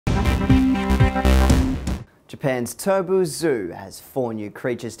Japan's Tobu Zoo has 4 new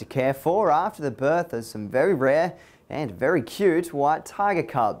creatures to care for after the birth of some very rare and very cute white tiger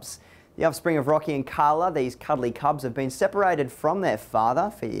cubs. The offspring of Rocky and Carla, these cuddly cubs have been separated from their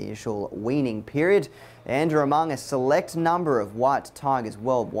father for the initial weaning period and are among a select number of white tigers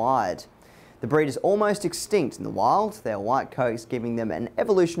worldwide. The breed is almost extinct in the wild, their white coats giving them an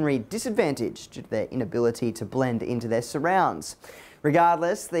evolutionary disadvantage due to their inability to blend into their surrounds.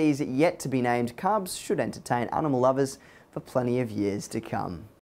 Regardless, these yet-to-be-named cubs should entertain animal lovers for plenty of years to come.